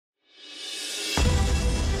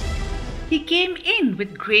he came in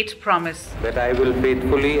with great promise. That I will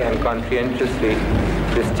faithfully and conscientiously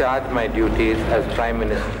discharge my duties as Prime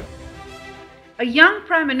Minister. A young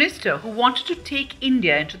Prime Minister who wanted to take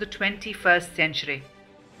India into the 21st century.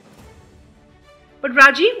 But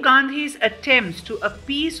Rajiv Gandhi's attempts to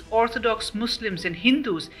appease Orthodox Muslims and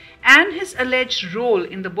Hindus and his alleged role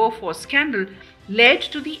in the Bofors scandal led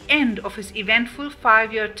to the end of his eventful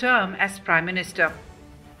 5-year term as Prime Minister.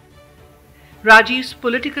 Rajiv's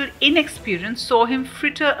political inexperience saw him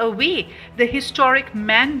fritter away the historic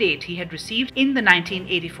mandate he had received in the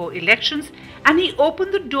 1984 elections, and he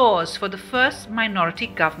opened the doors for the first minority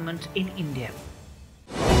government in India.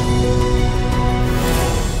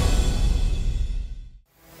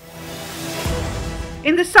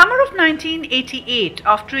 In the summer of 1988,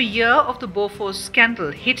 after a year of the Bofors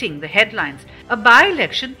scandal hitting the headlines, a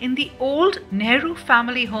by-election in the old Nehru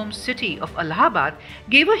family home city of Allahabad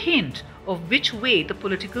gave a hint of which way the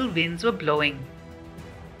political winds were blowing.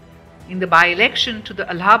 In the by-election to the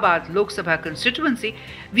Allahabad Lok Sabha constituency,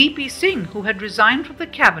 V P Singh, who had resigned from the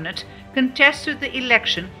cabinet, contested the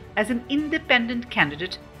election as an independent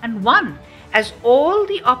candidate and won, as all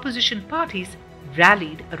the opposition parties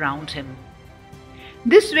rallied around him.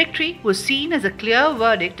 This victory was seen as a clear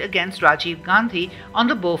verdict against Rajiv Gandhi on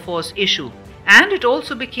the Bofors issue, and it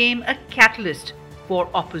also became a catalyst for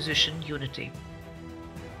opposition unity.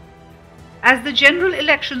 As the general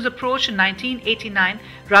elections approached in 1989,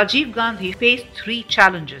 Rajiv Gandhi faced 3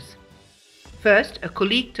 challenges. First, a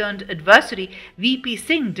colleague turned adversary, V P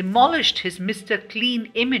Singh, demolished his Mr. Clean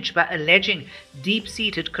image by alleging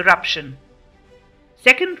deep-seated corruption.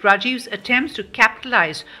 Second, Rajiv's attempts to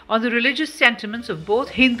capitalize on the religious sentiments of both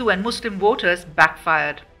Hindu and Muslim voters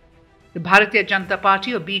backfired. The Bharatiya Janata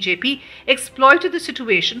Party, or BJP, exploited the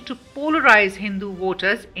situation to polarize Hindu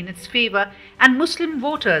voters in its favor, and Muslim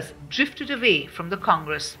voters drifted away from the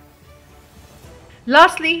Congress.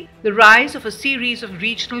 Lastly, the rise of a series of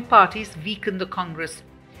regional parties weakened the Congress.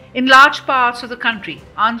 In large parts of the country,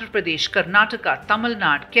 Andhra Pradesh, Karnataka, Tamil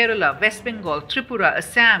Nadu, Kerala, West Bengal, Tripura,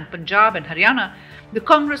 Assam, Punjab and Haryana, the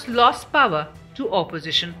Congress lost power to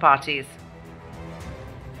opposition parties.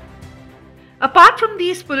 Apart from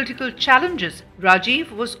these political challenges,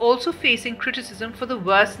 Rajiv was also facing criticism for the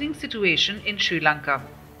worsening situation in Sri Lanka.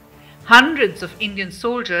 Hundreds of Indian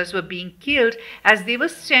soldiers were being killed as they were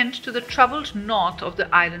sent to the troubled north of the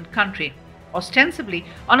island country, ostensibly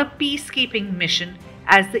on a peacekeeping mission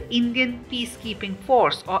as the Indian Peacekeeping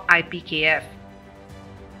Force, or IPKF.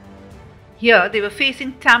 Here they were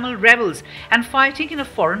facing Tamil rebels and fighting in a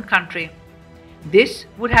foreign country. This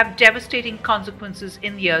would have devastating consequences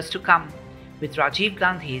in years to come, with Rajiv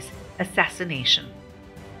Gandhi's assassination.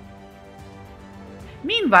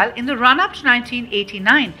 Meanwhile, in the run-up to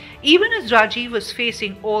 1989, even as Rajiv was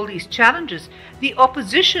facing all these challenges, the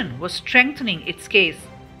opposition was strengthening its case.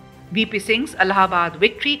 V P Singh's Allahabad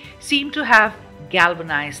victory seemed to have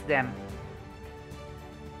galvanized them.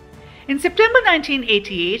 In September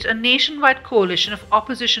 1988, a nationwide coalition of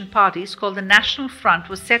opposition parties called the National Front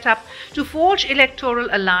was set up to forge electoral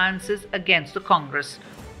alliances against the Congress,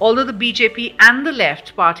 although the BJP and the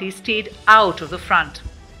left parties stayed out of the front.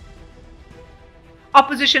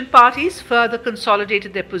 Opposition parties further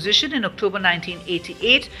consolidated their position in October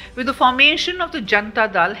 1988 with the formation of the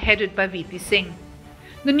Janata Dal headed by V P Singh.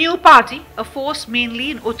 The new party, a force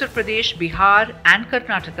mainly in Uttar Pradesh, Bihar and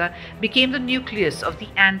Karnataka, became the nucleus of the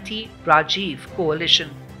anti-Rajiv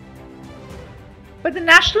coalition. But the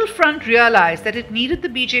National Front realized that it needed the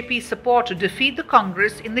BJP's support to defeat the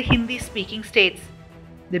Congress in the Hindi-speaking states.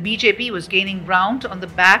 The BJP was gaining ground on the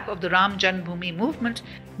back of the Ram Janmabhoomi movement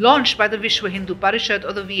launched by the Vishwa Hindu Parishad,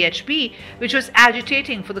 or the VHP, which was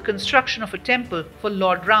agitating for the construction of a temple for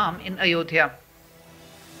Lord Ram in Ayodhya.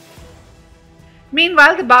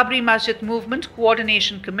 Meanwhile, the Babri Masjid Movement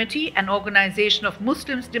Coordination Committee, an organization of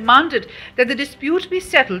Muslims, demanded that the dispute be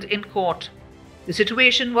settled in court. The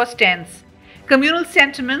situation was tense. Communal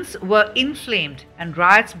sentiments were inflamed and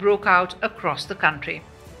riots broke out across the country.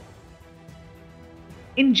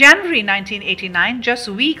 In January 1989, just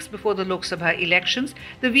weeks before the Lok Sabha elections,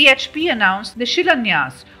 the VHP announced the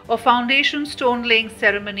Shilanyas, or foundation stone-laying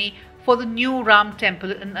ceremony for the new Ram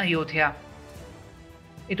temple in Ayodhya.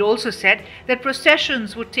 It also said that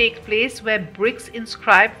processions would take place where bricks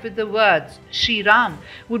inscribed with the words Shri Ram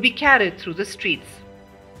would be carried through the streets.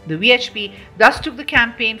 The VHP thus took the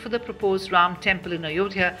campaign for the proposed Ram temple in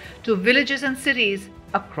Ayodhya to villages and cities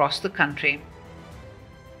across the country.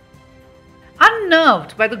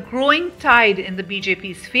 Unnerved by the growing tide in the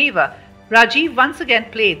BJP's favor, Rajiv once again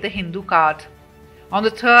played the Hindu card. On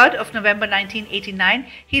the 3rd of November 1989,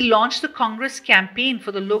 he launched the Congress campaign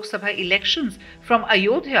for the Lok Sabha elections from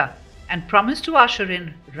Ayodhya and promised to usher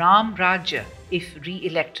in Ram Rajya if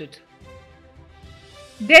re-elected.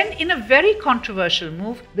 Then, in a very controversial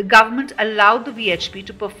move, the government allowed the VHP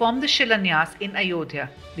to perform the Shilanyas in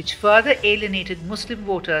Ayodhya, which further alienated Muslim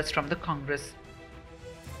voters from the Congress.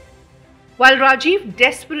 While Rajiv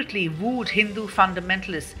desperately wooed Hindu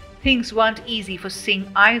fundamentalists, things weren't easy for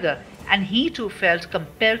Singh either, and he too felt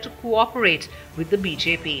compelled to cooperate with the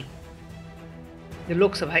BJP. The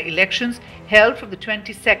Lok Sabha elections, held from the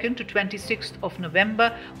 22nd to 26th of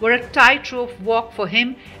November, were a tightrope walk for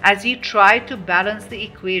him as he tried to balance the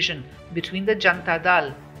equation between the Janata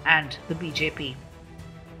Dal and the BJP.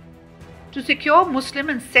 To secure Muslim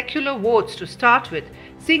and secular votes to start with,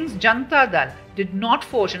 Singh's Janata Dal did not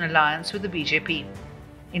forge an alliance with the BJP.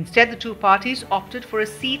 Instead, the two parties opted for a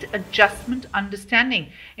seat adjustment understanding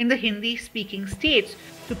in the Hindi-speaking states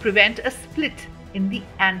to prevent a split in the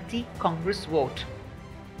anti-Congress vote.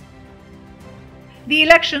 The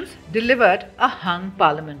elections delivered a hung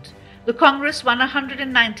parliament. The Congress won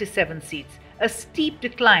 197 seats, a steep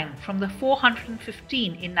decline from the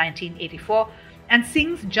 415 in 1984, and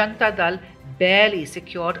Singh's Janata Dal barely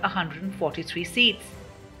secured 143 seats.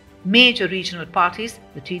 Major regional parties,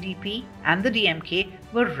 the TDP and the DMK,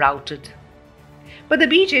 were routed. But the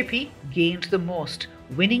BJP gained the most,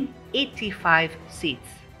 winning 85 seats.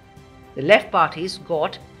 The left parties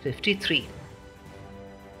got 53.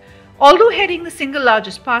 Although heading the single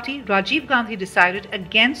largest party, Rajiv Gandhi decided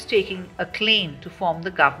against taking a claim to form the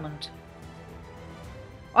government.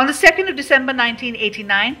 On the 2nd of December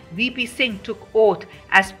 1989, V P Singh took oath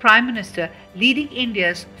as Prime Minister, leading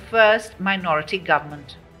India's first minority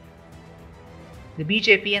government. The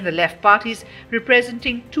BJP and the left parties,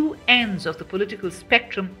 representing two ends of the political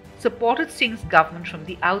spectrum, supported Singh's government from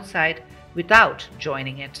the outside without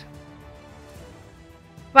joining it.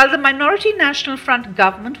 While the Minority National Front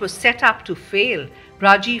government was set up to fail,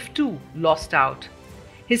 Rajiv too lost out.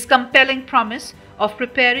 His compelling promise of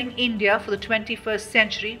preparing India for the 21st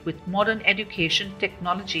century with modern education,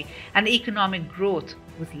 technology, and economic growth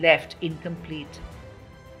was left incomplete.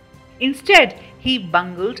 Instead, he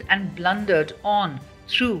bungled and blundered on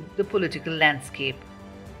through the political landscape,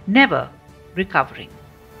 never recovering.